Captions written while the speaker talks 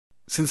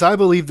Since I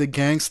believe that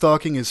gang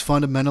stalking is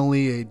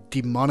fundamentally a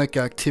demonic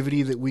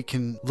activity that we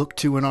can look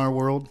to in our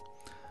world,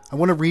 I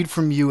want to read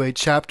from you a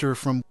chapter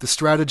from The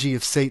Strategy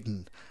of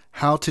Satan,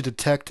 How to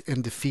Detect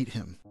and Defeat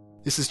Him.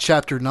 This is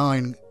chapter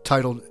 9,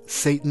 titled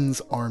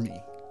Satan's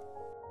Army.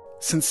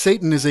 Since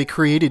Satan is a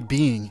created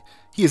being,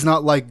 he is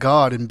not like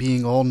God in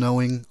being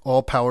all-knowing,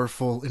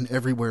 all-powerful, and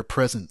everywhere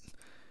present.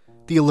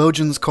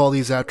 Theologians call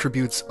these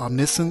attributes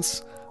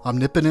omniscience,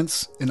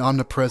 omnipotence, and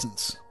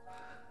omnipresence.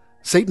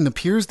 Satan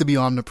appears to be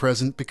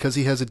omnipresent because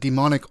he has a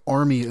demonic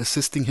army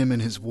assisting him in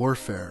his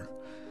warfare.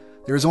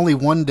 There is only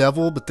one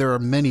devil, but there are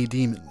many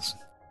demons.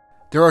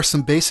 There are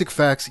some basic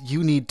facts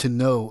you need to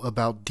know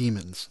about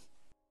demons.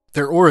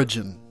 Their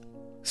origin.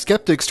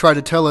 Skeptics try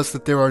to tell us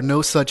that there are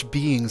no such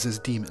beings as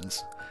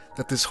demons,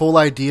 that this whole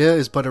idea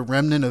is but a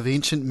remnant of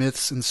ancient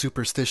myths and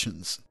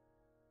superstitions.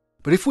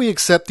 But if we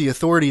accept the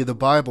authority of the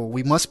Bible,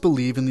 we must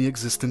believe in the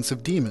existence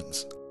of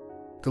demons.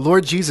 The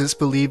Lord Jesus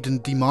believed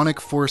in demonic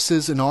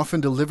forces and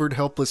often delivered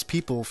helpless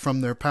people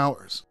from their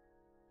powers.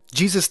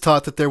 Jesus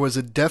taught that there was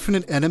a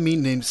definite enemy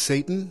named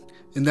Satan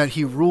and that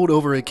he ruled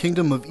over a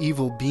kingdom of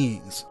evil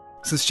beings.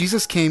 Since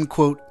Jesus came,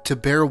 quote, to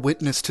bear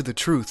witness to the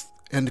truth,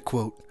 end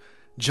quote,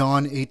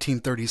 John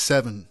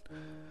 18:37,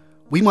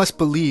 we must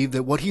believe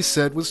that what he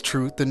said was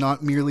truth and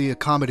not merely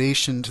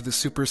accommodation to the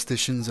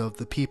superstitions of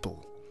the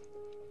people.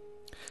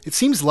 It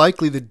seems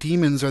likely that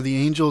demons are the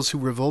angels who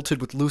revolted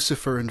with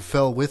Lucifer and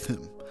fell with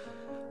him.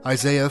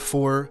 Isaiah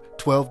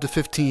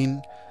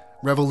 4:12-15,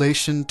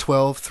 Revelation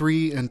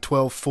 12:3 and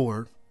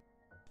 12:4.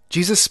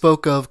 Jesus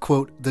spoke of,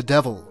 quote, the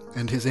devil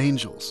and his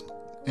angels,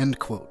 end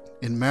quote,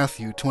 in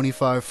Matthew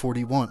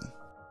 25:41.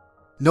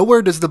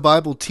 Nowhere does the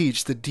Bible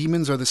teach that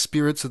demons are the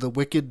spirits of the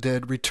wicked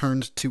dead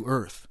returned to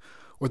earth,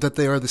 or that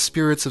they are the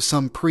spirits of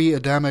some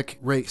pre-Adamic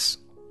race.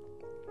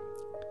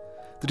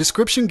 The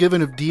description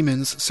given of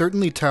demons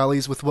certainly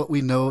tallies with what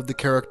we know of the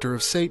character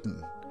of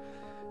Satan.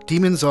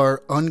 Demons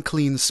are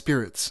unclean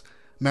spirits,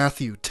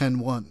 Matthew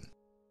 10:1.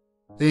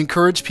 They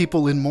encourage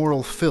people in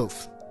moral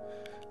filth.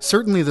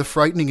 Certainly the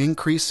frightening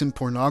increase in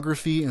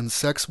pornography and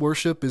sex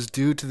worship is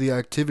due to the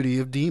activity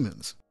of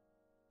demons.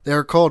 They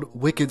are called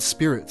wicked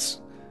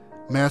spirits,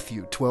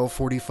 Matthew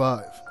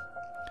 12:45.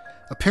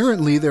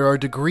 Apparently there are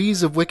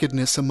degrees of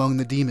wickedness among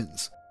the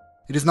demons.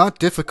 It is not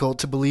difficult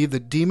to believe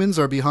that demons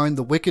are behind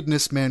the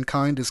wickedness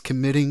mankind is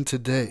committing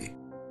today.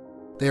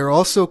 They are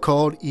also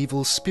called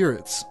evil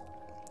spirits.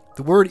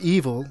 The word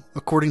evil,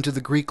 according to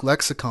the Greek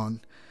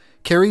lexicon,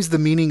 carries the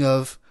meaning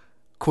of,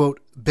 quote,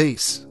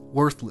 base,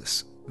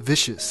 worthless,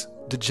 vicious,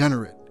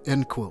 degenerate,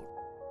 end quote.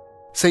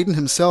 Satan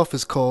himself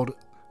is called,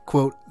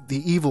 quote, the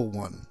evil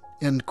one,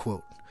 end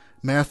quote.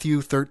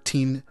 Matthew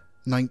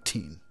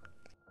 13:19.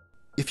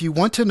 If you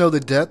want to know the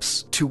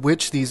depths to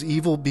which these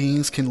evil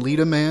beings can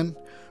lead a man,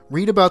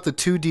 read about the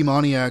two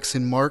demoniacs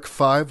in Mark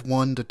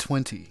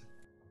 5:1-20.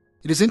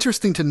 It is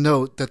interesting to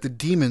note that the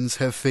demons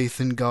have faith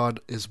in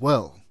God as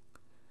well.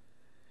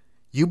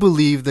 You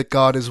believe that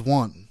God is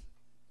one.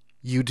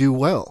 You do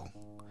well.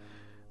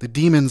 The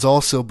demons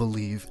also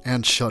believe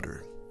and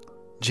shudder.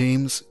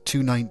 James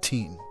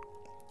 2:19.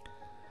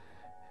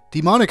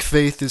 Demonic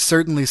faith is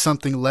certainly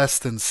something less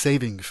than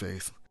saving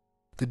faith.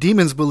 The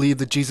demons believe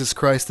that Jesus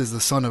Christ is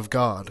the Son of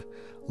God,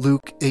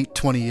 Luke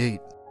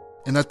 8:28,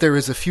 and that there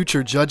is a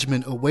future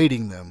judgment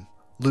awaiting them,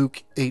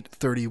 Luke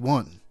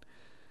 8:31.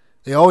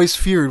 They always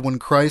feared when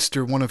Christ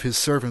or one of his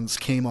servants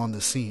came on the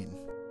scene.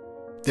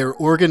 Their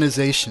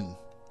organization.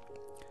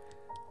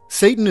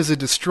 Satan is a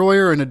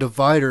destroyer and a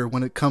divider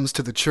when it comes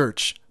to the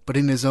church, but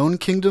in his own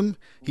kingdom,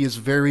 he is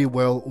very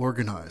well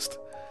organized.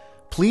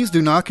 Please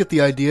do not get the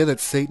idea that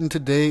Satan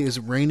today is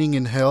reigning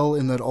in hell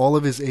and that all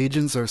of his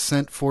agents are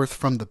sent forth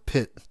from the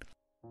pit.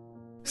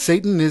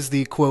 Satan is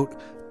the, quote,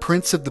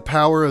 prince of the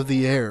power of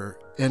the air,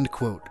 end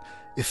quote,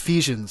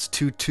 Ephesians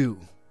 2:2.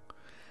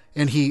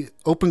 And he,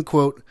 open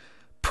quote,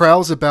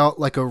 prowls about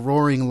like a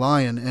roaring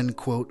lion, end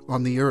quote,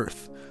 on the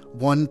earth,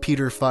 1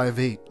 Peter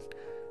 5:8.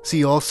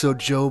 See also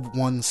Job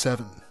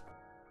 1:7.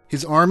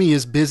 His army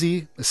is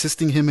busy,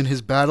 assisting him in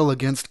his battle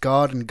against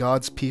God and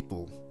God's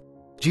people.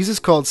 Jesus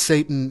called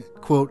Satan,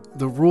 quote,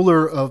 the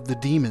ruler of the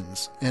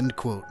demons, end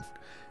quote,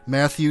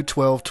 Matthew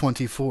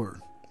 12:24.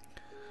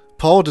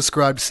 Paul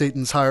described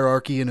Satan's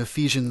hierarchy in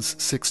Ephesians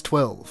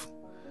 6:12.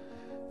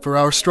 For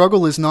our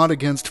struggle is not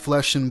against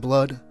flesh and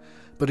blood,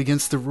 but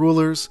against the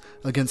rulers,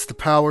 against the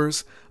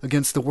powers,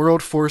 against the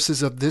world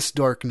forces of this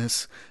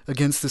darkness,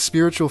 against the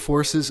spiritual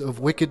forces of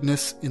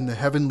wickedness in the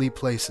heavenly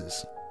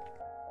places.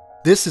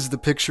 This is the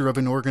picture of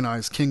an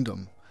organized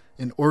kingdom,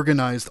 an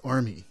organized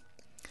army.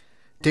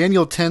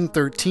 Daniel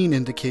 10:13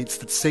 indicates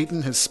that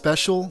Satan has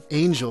special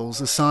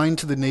angels assigned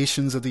to the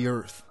nations of the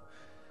earth.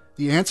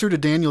 The answer to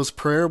Daniel's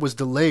prayer was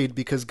delayed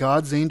because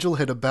God's angel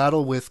had a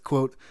battle with,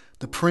 quote,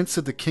 the prince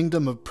of the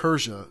kingdom of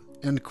Persia,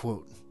 end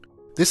quote.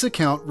 This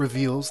account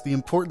reveals the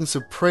importance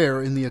of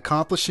prayer in the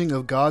accomplishing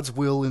of God's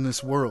will in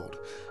this world,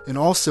 and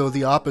also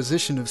the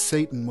opposition of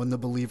Satan when the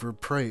believer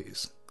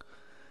prays.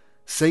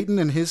 Satan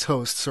and his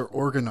hosts are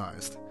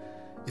organized.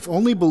 If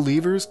only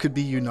believers could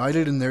be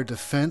united in their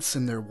defense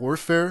and their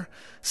warfare,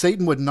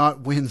 Satan would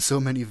not win so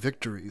many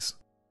victories.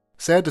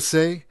 Sad to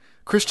say,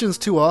 Christians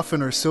too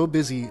often are so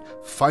busy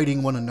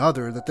fighting one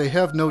another that they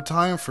have no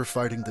time for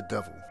fighting the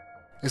devil.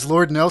 As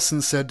Lord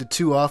Nelson said to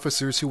two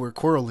officers who were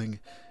quarreling,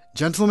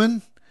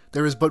 "Gentlemen,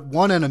 there is but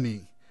one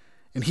enemy,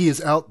 and he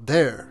is out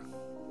there."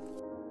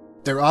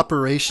 Their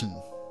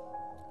operation.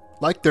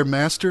 Like their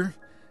master,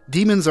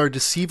 demons are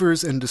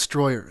deceivers and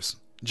destroyers.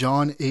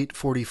 John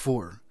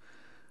 8:44.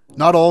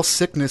 Not all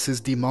sickness is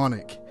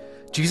demonic.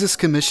 Jesus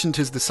commissioned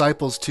his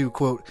disciples to,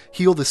 quote,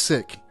 heal the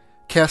sick,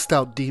 cast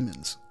out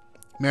demons.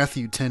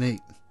 Matthew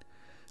 10:8,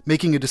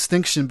 making a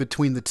distinction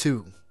between the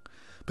two.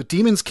 But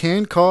demons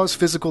can cause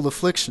physical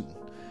affliction.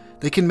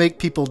 They can make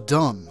people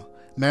dumb.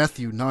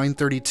 Matthew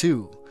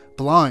 9:32,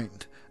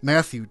 blind.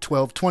 Matthew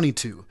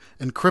 12:22,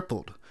 and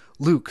crippled.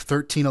 Luke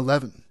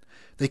 13:11.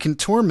 They can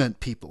torment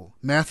people.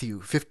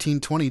 Matthew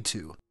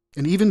 15:22.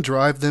 And even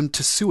drive them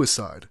to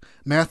suicide,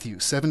 Matthew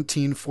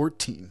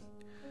 17:14.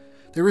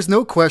 There is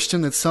no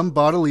question that some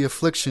bodily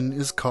affliction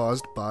is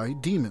caused by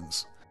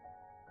demons.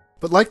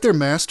 But like their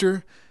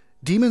master,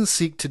 demons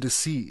seek to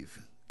deceive.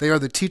 They are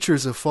the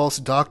teachers of false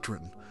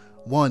doctrine,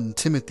 1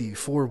 Timothy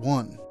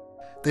 4:1.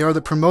 They are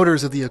the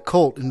promoters of the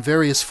occult and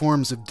various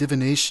forms of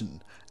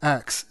divination,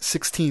 Acts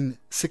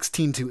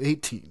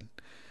 16:16-18.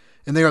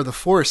 And they are the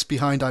force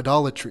behind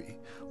idolatry,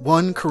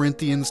 1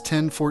 Corinthians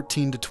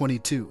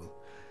 10:14-22.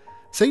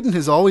 Satan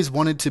has always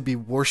wanted to be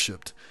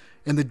worshipped,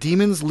 and the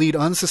demons lead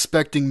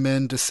unsuspecting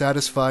men to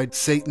satisfy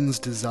Satan's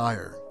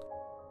desire.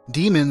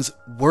 Demons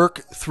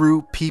work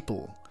through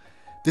people.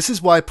 This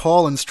is why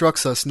Paul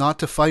instructs us not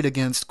to fight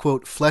against,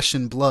 quote, flesh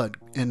and blood,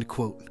 end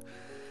quote.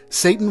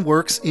 Satan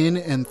works in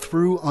and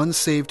through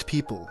unsaved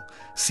people.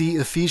 See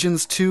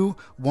Ephesians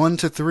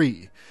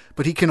 2:1-3.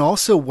 But he can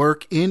also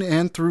work in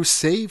and through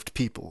saved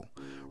people.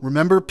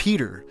 Remember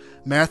Peter,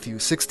 Matthew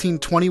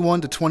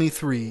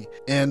 16:21-23,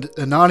 and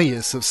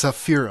Ananias of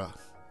Sapphira.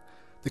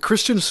 The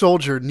Christian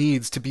soldier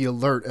needs to be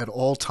alert at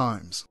all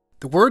times.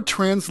 The word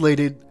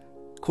translated,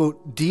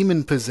 quote,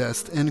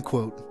 demon-possessed, end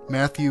quote,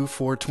 Matthew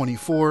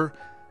 4:24,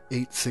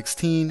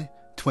 8:16,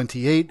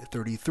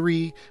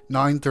 28:33,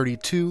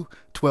 9:32,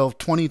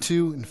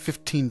 12:22, and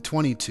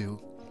 15:22,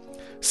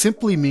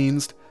 simply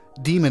means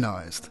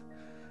demonized.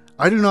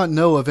 I do not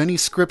know of any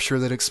scripture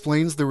that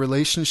explains the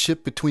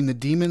relationship between the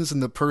demons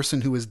and the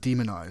person who is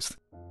demonized.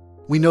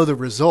 We know the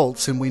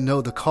results and we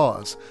know the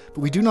cause, but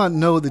we do not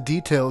know the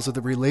details of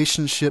the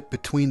relationship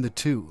between the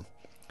two.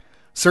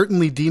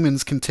 Certainly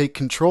demons can take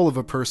control of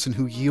a person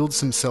who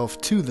yields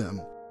himself to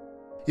them.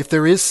 If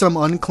there is some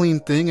unclean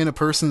thing in a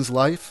person's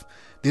life,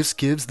 this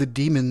gives the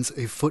demons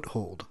a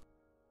foothold.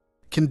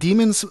 Can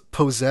demons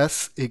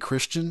possess a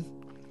Christian?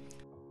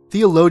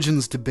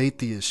 Theologians debate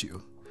the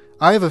issue.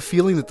 I have a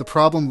feeling that the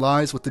problem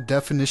lies with the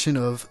definition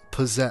of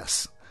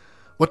possess.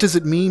 What does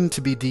it mean to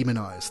be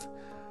demonized?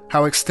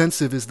 How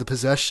extensive is the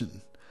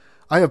possession?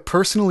 I have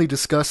personally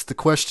discussed the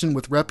question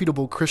with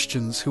reputable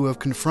Christians who have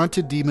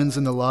confronted demons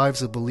in the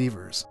lives of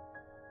believers.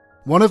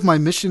 One of my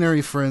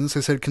missionary friends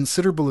has had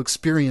considerable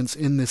experience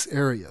in this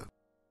area.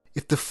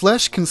 If the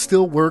flesh can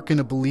still work in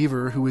a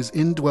believer who is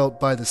indwelt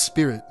by the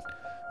Spirit,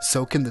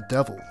 so can the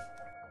devil.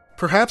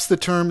 Perhaps the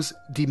terms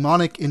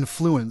demonic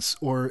influence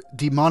or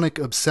demonic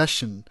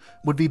obsession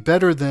would be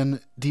better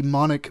than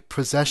demonic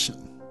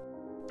possession.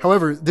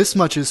 However, this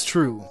much is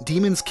true.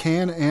 Demons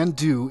can and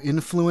do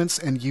influence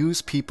and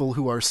use people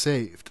who are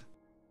saved.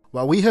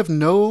 While we have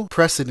no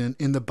precedent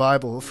in the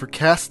Bible for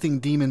casting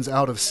demons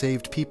out of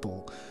saved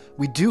people,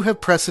 we do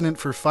have precedent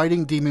for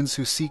fighting demons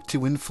who seek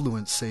to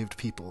influence saved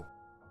people.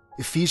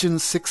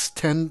 Ephesians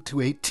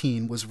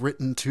 6:10-18 was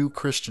written to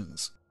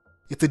Christians.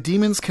 If the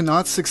demons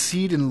cannot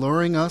succeed in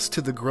luring us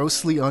to the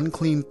grossly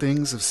unclean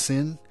things of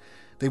sin,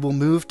 they will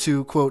move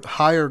to, quote,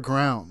 higher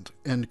ground,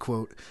 end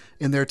quote,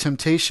 and their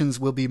temptations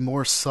will be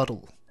more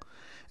subtle.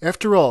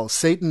 After all,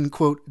 Satan,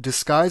 quote,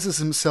 disguises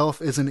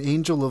himself as an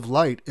angel of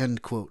light,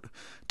 end quote,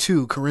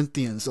 2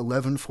 Corinthians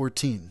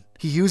 11:14.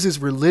 He uses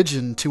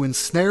religion to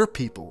ensnare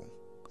people.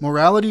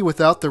 Morality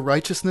without the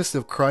righteousness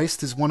of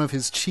Christ is one of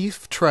his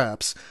chief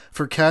traps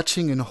for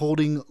catching and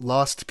holding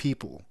lost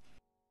people.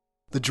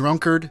 The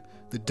drunkard,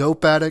 the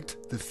dope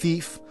addict, the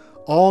thief,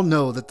 all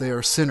know that they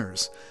are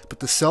sinners, but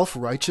the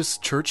self-righteous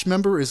church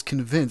member is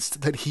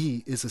convinced that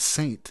he is a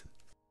saint.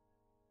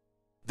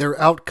 Their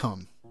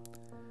outcome.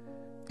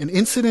 An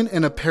incident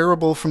and a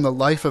parable from the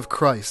life of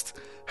Christ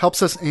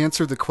helps us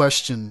answer the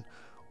question,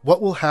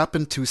 what will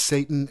happen to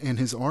Satan and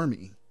his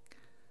army?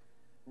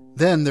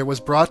 Then there was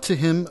brought to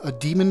him a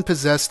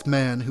demon-possessed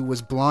man who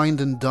was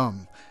blind and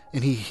dumb,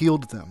 and he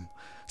healed them,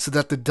 so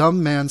that the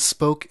dumb man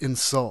spoke and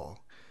saw.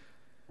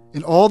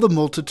 And all the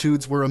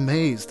multitudes were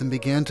amazed and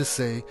began to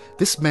say,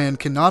 this man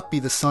cannot be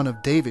the son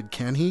of David,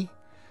 can he?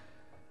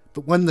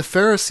 But when the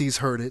Pharisees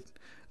heard it,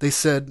 they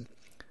said,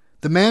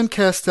 the man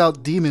cast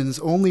out demons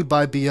only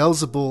by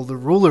Beelzebul, the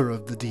ruler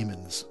of the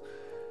demons.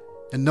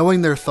 And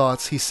knowing their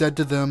thoughts, he said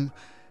to them,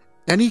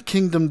 any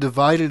kingdom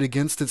divided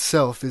against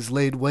itself is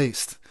laid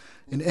waste,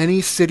 And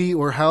any city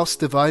or house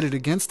divided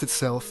against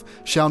itself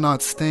shall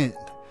not stand.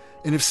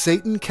 And if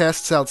Satan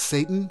casts out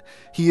Satan,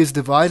 he is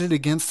divided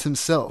against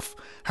himself.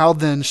 How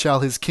then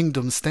shall his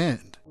kingdom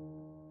stand?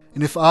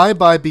 And if I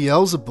by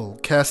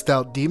Beelzebul cast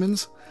out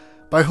demons,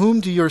 by whom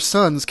do your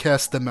sons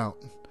cast them out?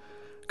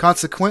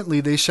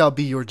 Consequently they shall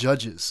be your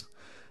judges.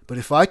 But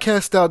if I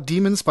cast out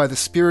demons by the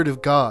Spirit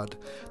of God,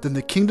 then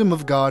the kingdom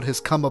of God has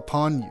come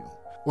upon you.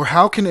 Or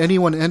how can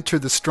anyone enter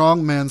the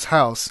strong man's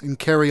house and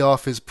carry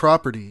off his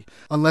property,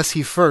 unless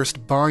he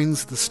first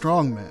binds the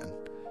strong man?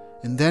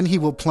 And then he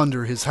will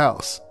plunder his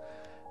house.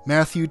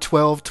 Matthew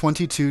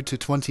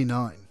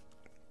 12:22-29.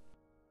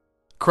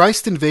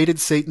 Christ invaded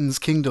Satan's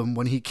kingdom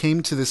when he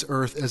came to this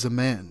earth as a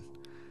man.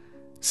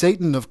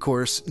 Satan, of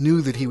course, knew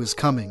that he was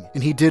coming,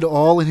 and he did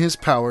all in his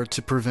power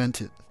to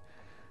prevent it.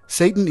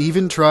 Satan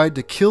even tried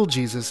to kill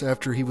Jesus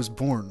after he was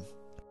born.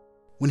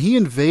 When he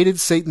invaded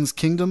Satan's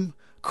kingdom,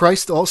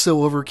 Christ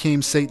also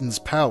overcame Satan's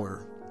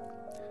power.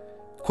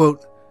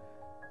 Quote,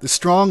 "The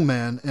strong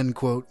man," end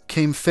quote,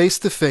 "came face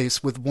to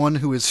face with one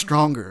who is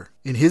stronger.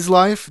 In his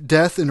life,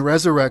 death, and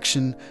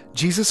resurrection,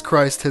 Jesus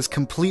Christ has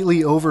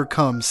completely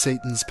overcome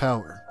Satan's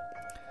power.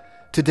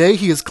 Today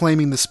he is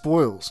claiming the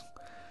spoils.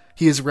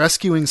 He is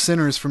rescuing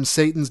sinners from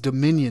Satan's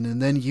dominion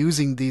and then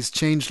using these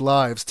changed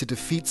lives to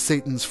defeat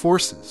Satan's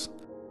forces.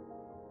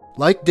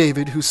 Like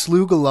David, who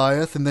slew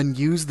Goliath and then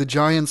used the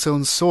giant's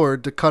own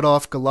sword to cut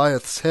off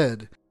Goliath's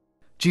head,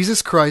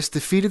 Jesus Christ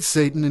defeated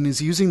Satan and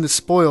is using the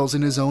spoils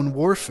in his own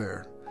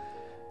warfare.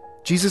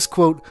 Jesus,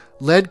 quote,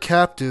 "led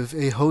captive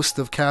a host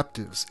of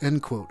captives,"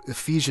 end quote,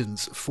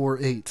 Ephesians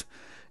 4:8,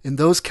 and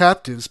those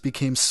captives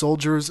became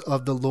soldiers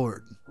of the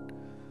Lord.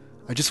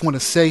 I just want to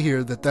say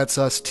here that that's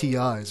us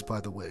TIs, by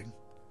the way.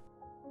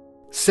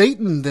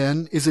 Satan,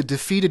 then, is a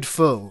defeated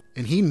foe,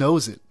 and he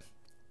knows it.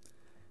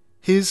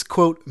 His,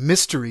 quote,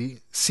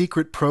 "mystery,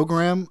 secret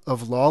program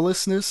of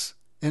lawlessness,"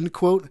 end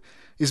quote,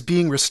 is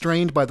being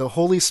restrained by the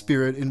Holy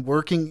Spirit and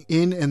working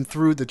in and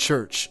through the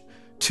church.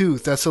 2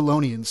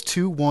 Thessalonians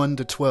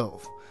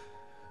 2:1-12.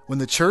 When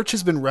the church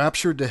has been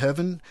raptured to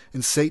heaven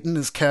and Satan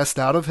is cast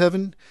out of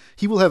heaven,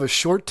 he will have a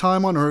short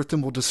time on earth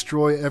and will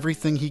destroy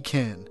everything he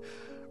can.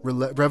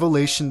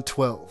 Revelation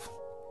 12.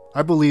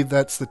 I believe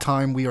that's the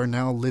time we are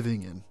now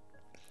living in.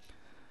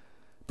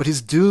 But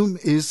his doom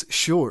is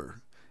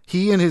sure.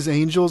 He and his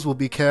angels will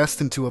be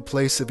cast into a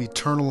place of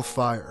eternal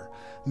fire.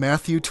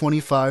 Matthew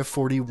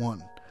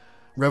 25:41.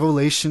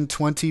 Revelation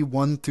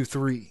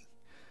 20:1-3.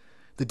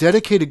 The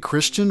dedicated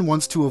Christian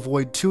wants to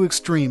avoid two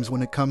extremes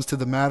when it comes to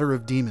the matter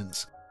of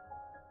demons.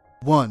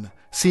 1.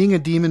 Seeing a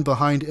demon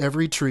behind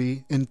every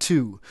tree, and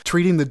 2.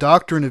 Treating the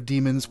doctrine of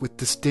demons with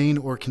disdain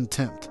or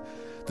contempt.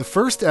 The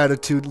first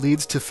attitude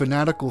leads to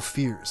fanatical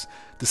fears,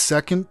 the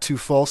second to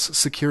false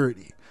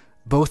security.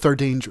 Both are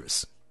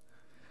dangerous.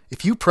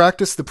 If you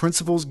practice the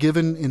principles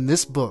given in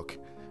this book,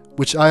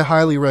 which I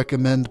highly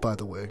recommend, by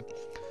the way,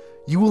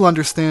 you will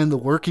understand the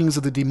workings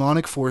of the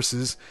demonic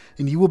forces,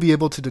 and you will be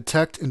able to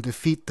detect and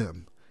defeat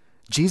them.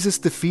 Jesus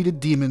defeated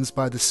demons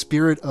by the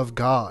Spirit of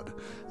God,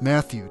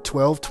 Matthew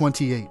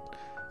 12:28,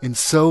 and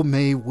so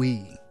may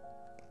we.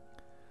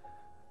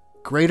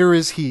 Greater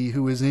is he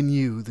who is in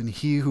you than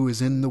he who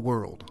is in the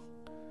world.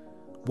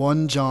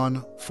 1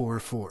 John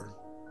 4:4.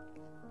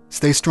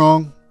 Stay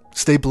strong,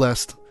 stay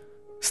blessed,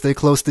 stay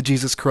close to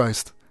Jesus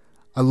Christ.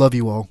 I love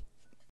you all.